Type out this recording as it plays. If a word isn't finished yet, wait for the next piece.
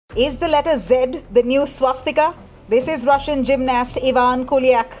Is the letter Z the new swastika? This is Russian gymnast Ivan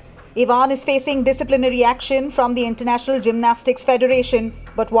Kolyak. Ivan is facing disciplinary action from the International Gymnastics Federation.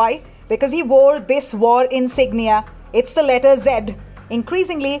 But why? Because he wore this war insignia. It's the letter Z.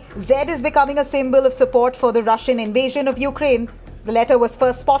 Increasingly, Z is becoming a symbol of support for the Russian invasion of Ukraine. The letter was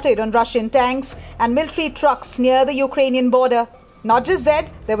first spotted on Russian tanks and military trucks near the Ukrainian border. Not just Z,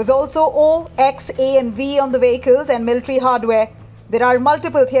 there was also O, X, A and V on the vehicles and military hardware. There are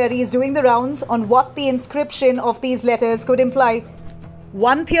multiple theories doing the rounds on what the inscription of these letters could imply.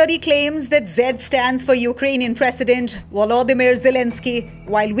 One theory claims that Z stands for Ukrainian President Volodymyr Zelensky,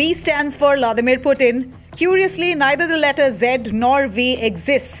 while V stands for Vladimir Putin. Curiously, neither the letter Z nor V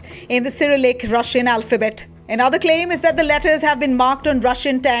exists in the Cyrillic Russian alphabet. Another claim is that the letters have been marked on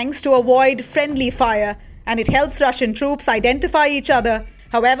Russian tanks to avoid friendly fire, and it helps Russian troops identify each other.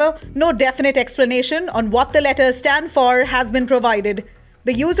 However, no definite explanation on what the letters stand for has been provided.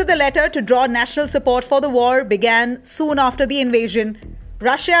 The use of the letter to draw national support for the war began soon after the invasion.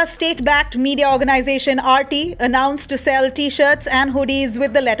 Russia's state-backed media organization RT announced to sell t-shirts and hoodies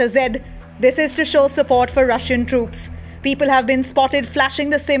with the letter Z. This is to show support for Russian troops. People have been spotted flashing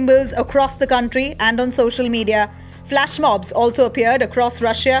the symbols across the country and on social media. Flash mobs also appeared across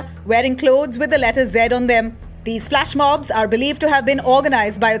Russia, wearing clothes with the letter Z on them. These flash mobs are believed to have been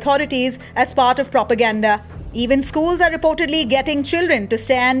organized by authorities as part of propaganda. Even schools are reportedly getting children to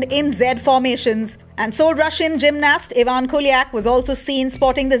stand in Z formations. And so Russian gymnast Ivan Kolyak was also seen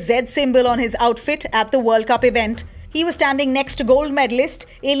sporting the Z symbol on his outfit at the World Cup event. He was standing next to gold medalist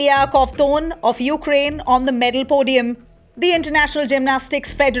Ilya Kovtun of Ukraine on the medal podium. The International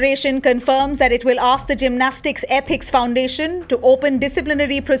Gymnastics Federation confirms that it will ask the Gymnastics Ethics Foundation to open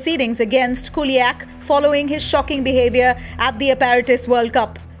disciplinary proceedings against Kolyak following his shocking behavior at the Apparatus World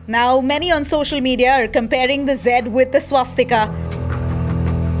Cup. Now, many on social media are comparing the Z with the swastika.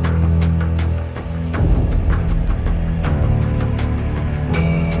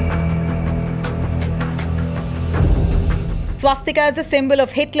 Swastika is a symbol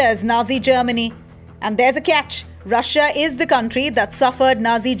of Hitler's Nazi Germany. And there's a catch. Russia is the country that suffered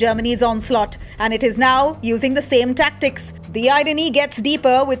Nazi Germany's onslaught, and it is now using the same tactics. The irony gets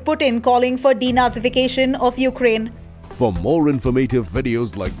deeper with Putin calling for denazification of Ukraine. For more informative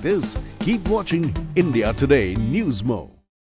videos like this, keep watching India Today News Mo.